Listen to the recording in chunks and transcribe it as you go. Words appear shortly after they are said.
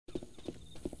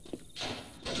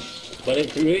But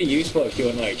it's really useful if you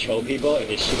want to like troll people and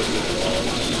just shoot them through the walls.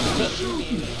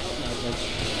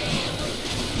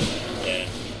 Yeah.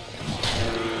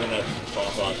 I'm gonna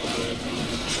pop off the move.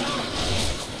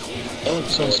 Don't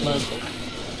So smoke.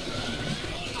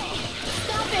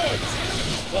 Stop it!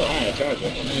 Oh, hi, a charger.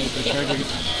 The charger.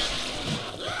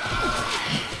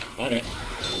 On it.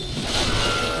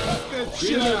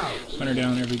 Spin her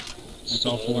down every. That's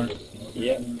all four.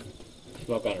 Yep.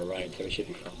 Smoke on her right, so it should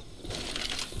be fine.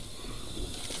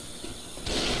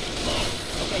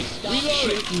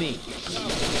 Shoot me.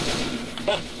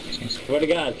 Swear to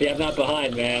God, see, I'm not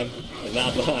behind, man. I'm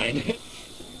not behind.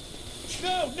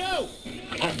 No, no!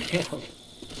 God damn.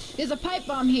 There's a pipe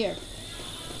bomb here.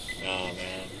 Oh,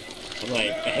 man. I'm like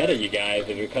ahead of you guys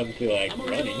if it comes to like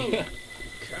running.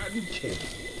 Cotton King.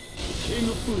 King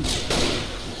of food.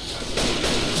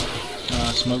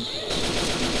 Smoke.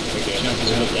 Okay. Jump is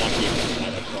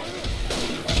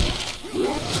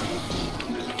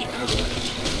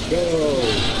Go!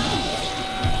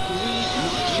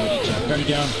 Turn it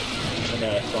down.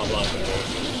 And spawn block it.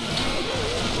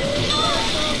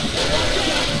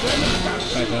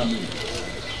 Back up.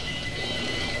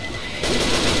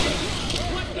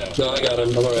 No, I got him.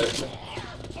 I'm alright.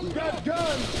 Got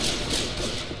gun!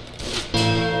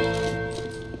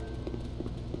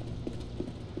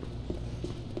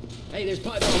 Hey, there's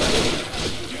pipe already.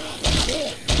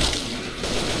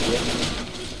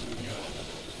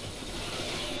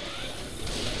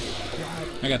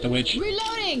 I got the witch.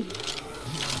 Reloading!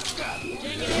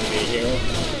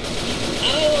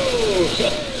 Oh!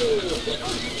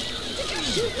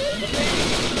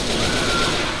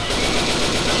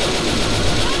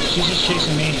 She's just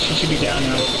chasing me. She should be down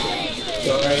now.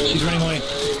 Alright, she's running away.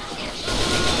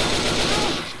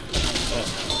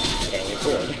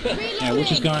 Yeah,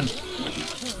 witch is gone.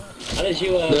 How did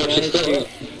you manage to...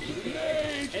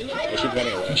 She's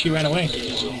running away. And she ran away.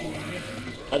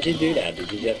 How'd you do that?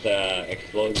 Did you just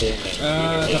explosion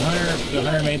and... The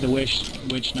hunter made the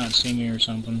witch not see me or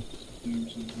something.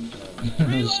 That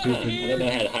was stupid. I didn't know I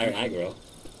had higher aggro.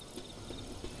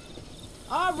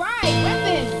 All right,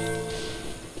 weapons!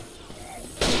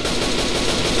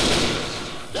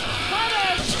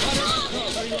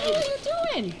 What are you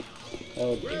doing?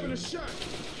 Oh, Grabbing a shot.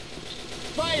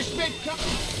 Fire spit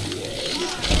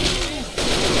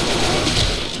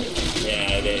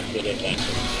yeah, it is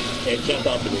actually. It jumped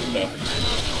off the roof though.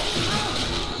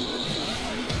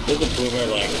 There's a boomer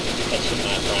like touching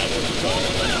my private.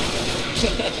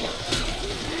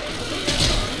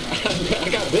 I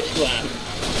got bitch slapped.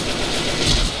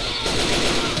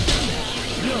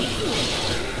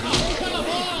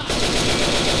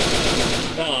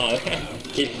 Oh,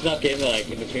 he snuck in like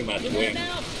in between my swing.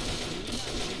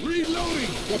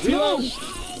 Reloading! Let's move!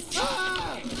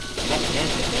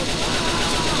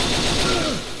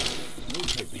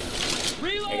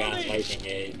 I got fighting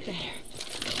aid.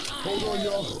 Hold on,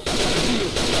 y'all.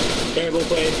 Terrible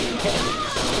play.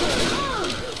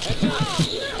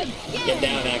 Get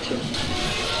down, action.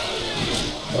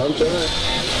 I'm trying.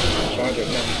 Charger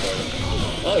coming for you.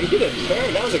 Oh, he did a turn.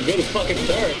 That was a good fucking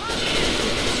turn.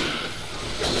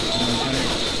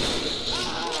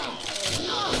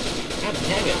 God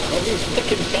damn it. Every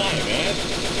fucking time, man.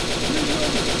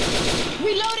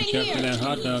 Reloading Watch out for here! that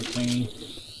hot dog thingy.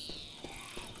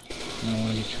 I don't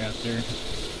want to get trapped there.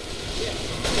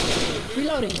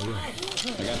 Reloading.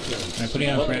 Alright, putting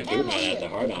on frag. Dude, man, that's a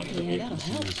hard on for me. Yeah, that'll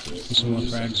help. Put some more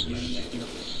frags.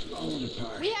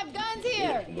 We have guns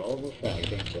here! Roll the frag,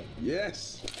 don't you?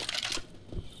 Yes.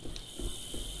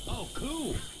 Oh,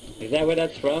 cool. Is that where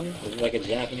that's from? Is it like a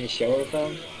Japanese show or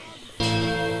something?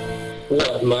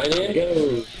 What, my name?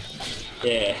 Go!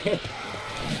 Yeah.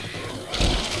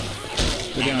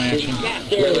 Put down action. Yeah,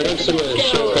 they have some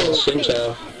show called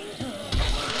Shinchao.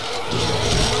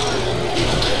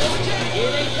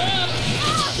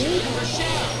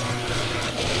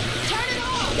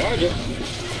 Charger!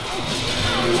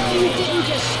 You didn't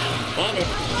just... Hunter!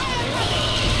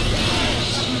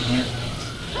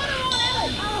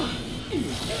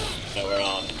 So we're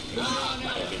on.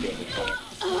 I'll be doing the corner.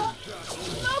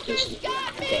 Smoker's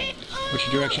got me! What's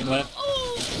your direction? Left?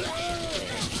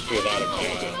 Without a bio.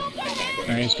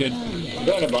 Alright, it's good. I'm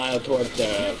going to bio towards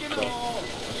the front.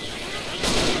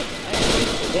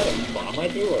 Is that a bomb I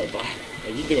do or a bomb?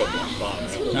 You do a bomb,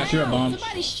 right? Not through a bomb.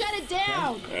 Somebody shut it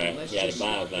down! Alright, yeah, the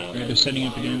bio's out. Right, they're setting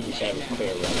up again. We should have a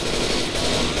clear run.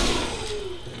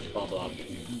 Bomb block.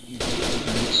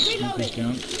 Alright, smoker's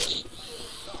down.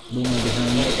 Boomer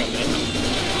behind me.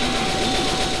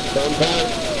 Come back.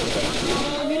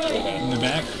 In the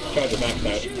back. Charge the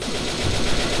backside.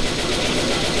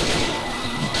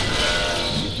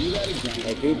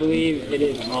 I do believe it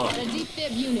is on. The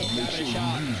defib unit.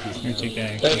 Here, take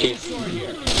that. Thank you.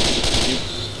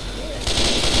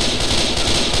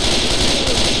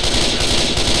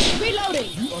 Reloading.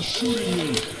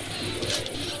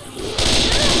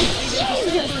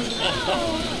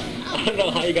 I don't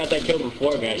know how you got that kill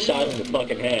before me. I shot him in the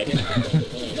fucking head.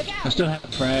 Look I out. still have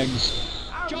frags.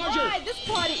 Alright, this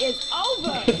party is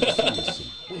over.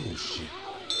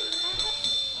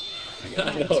 I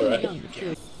know, right?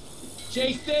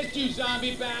 Chase this, you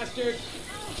zombie bastard!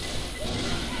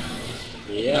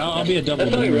 Yeah. I'll be a double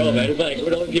That's how we boomer, roll, man. man. It's like,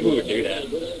 we're the only people who do that.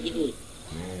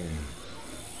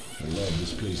 I love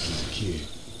this place as a kid.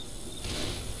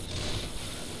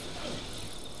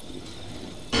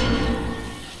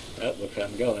 Oh, look where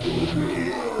I'm going.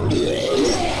 Yeah.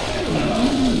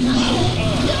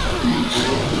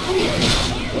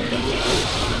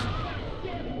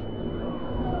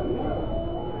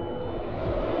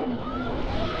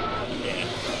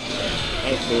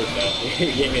 That's cool stuff. He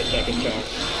gave me a second chance.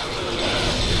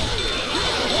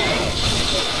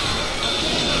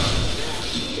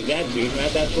 Is that dude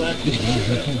right that's left?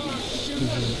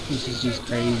 This is just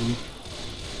crazy.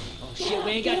 Shit,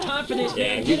 we ain't got time for this.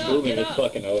 Yeah, man. if you Get boom up, it, get it's up.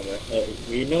 fucking over.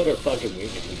 We know they're fucking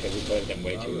weakness because we played them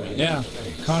way too much. Yeah,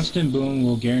 constant boom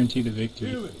will guarantee the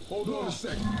victory. Feel it. Hold on a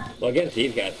second. Well, against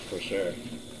these guys, for sure.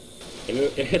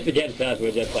 If it's against us,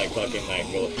 we're just like fucking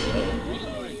like go slow.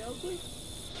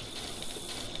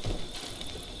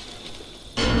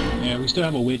 Yeah, we still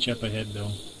have a witch up ahead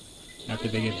though. After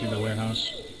they get through the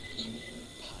warehouse.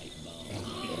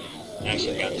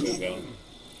 Actually got the boot going.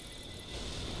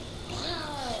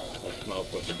 Let's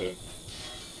smoke with the boot.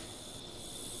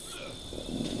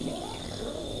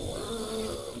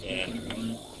 Yeah.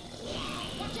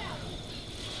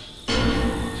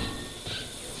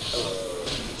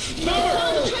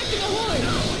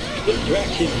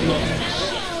 Distraction.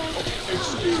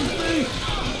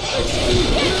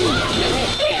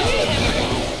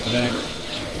 Back.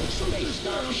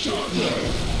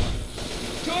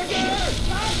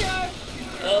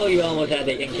 Oh, you almost had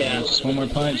the incap. Just one more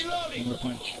punch. One more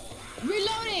punch.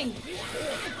 Reloading.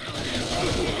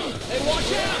 Hey,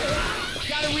 watch out!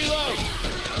 Gotta reload.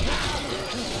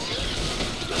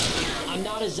 I'm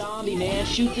not a zombie, man.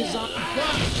 Shoot the zombie.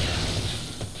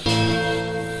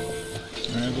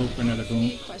 Alright, I'll go for another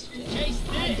boom. Question.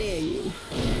 How dare you?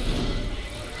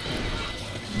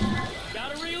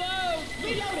 Gotta reload.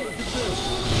 Reloading.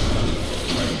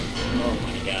 Oh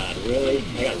my god, really?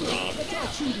 I got robbed.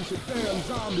 Shooting some damn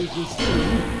zombies and stuff.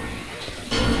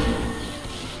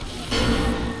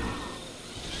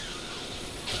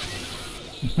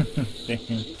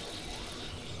 Damn.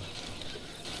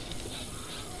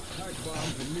 Pipe bomb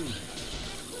for me.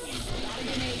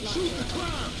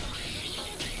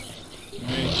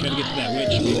 Alright, try to get to that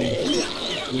witch, baby.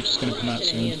 The witch is gonna come out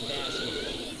soon.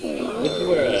 This is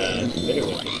where Spitter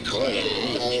was destroyed.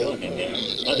 He's chilling in there.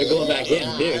 Oh, they're going back in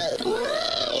too.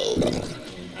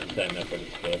 I'm setting up for the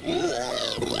skip.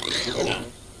 Or not.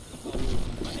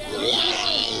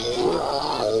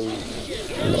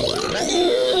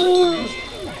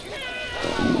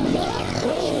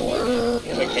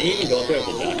 Wait, can you even go through the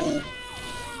duck?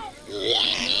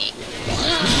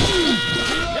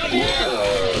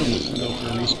 Go for a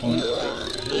respawn.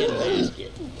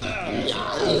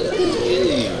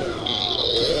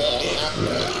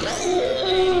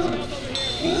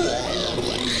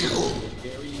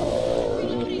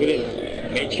 Look at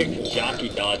this Matrix jockey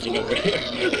dodging over here.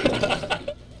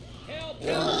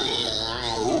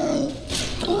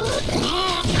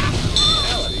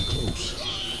 Stay close.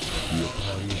 You're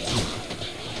partying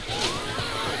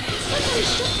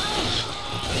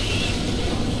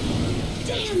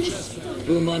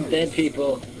Boom on dead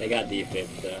people. They got defib,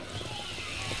 so.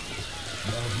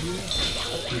 Now here,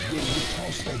 we're going to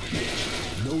toss that bitch.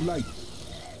 No light.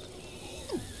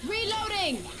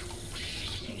 Reloading.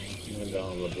 I'm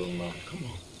going with boom. Come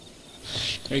on.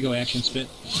 There you go, action spit.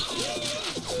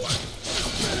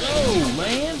 Oh,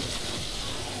 man.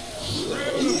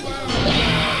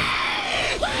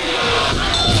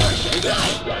 Oh,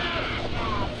 that worked.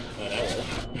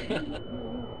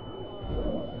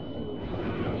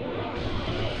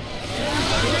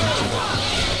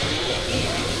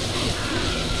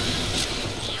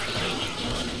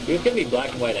 It's gonna be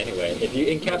black and white anyway. If you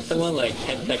incap someone like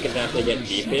 10 seconds after they get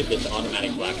defib, it's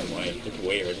automatic black and white. It's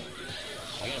weird.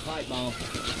 I got a pipe bomb.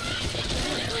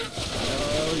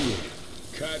 Oh, yeah.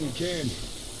 Cotton candy.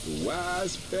 The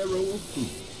wise pharaoh of food.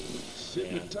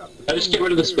 Sitting atop the I just get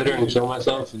rid of the spitter and kill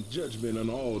myself. and judgment on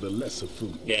all the lesser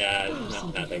food. Yeah, it's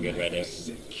not that good right there.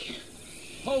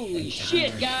 Holy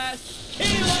shit, guys.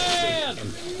 Kittyland!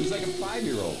 He's like a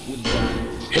 5-year-old with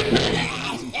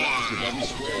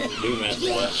Do mess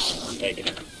with it. I'm taking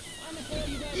it.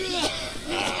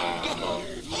 Ah.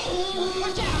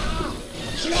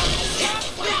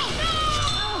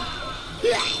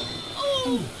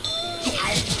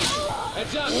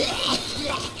 Heads up!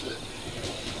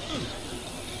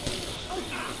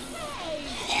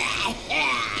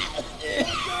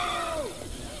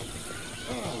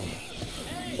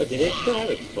 But did they still have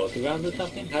explosive rounds or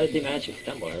something? How did they manage to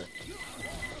stumble her?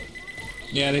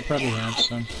 Yeah, they probably have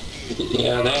some.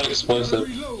 Yeah, they had explosive.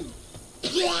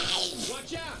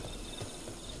 Watch out!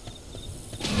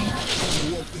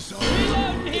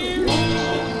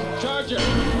 Charger!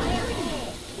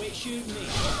 Wait, shoot me.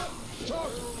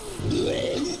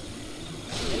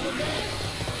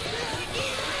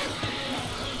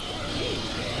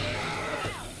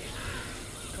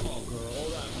 Come on, girl.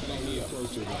 Hold on. I need a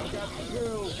closer. I got the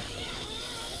girl.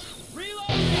 Reload!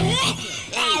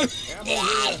 Ammo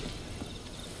here.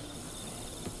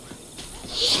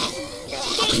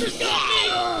 Smoker's got me!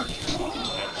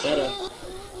 Set up.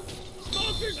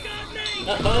 Smoker's got me!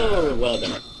 Oh, well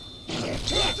done.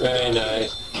 Very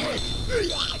nice.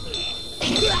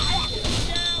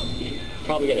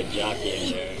 Probably get a jockey in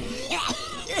there.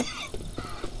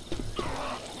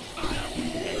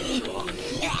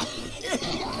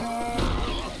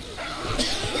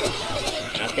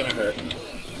 That's gonna hurt.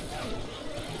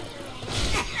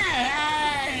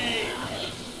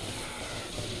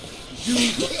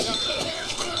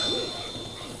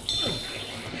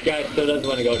 This guy still doesn't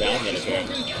want to go down yet,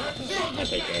 apparently. I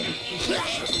take care of him.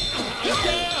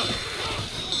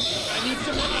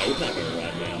 Nah, he's not gonna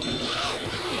run now.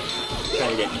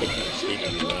 Trying to get kicked on the speed of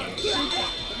the line.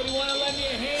 Somebody wanna lend me a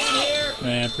hand here?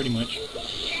 Yeah, pretty much.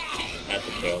 That's a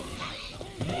kill.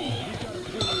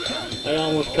 I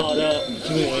almost caught up.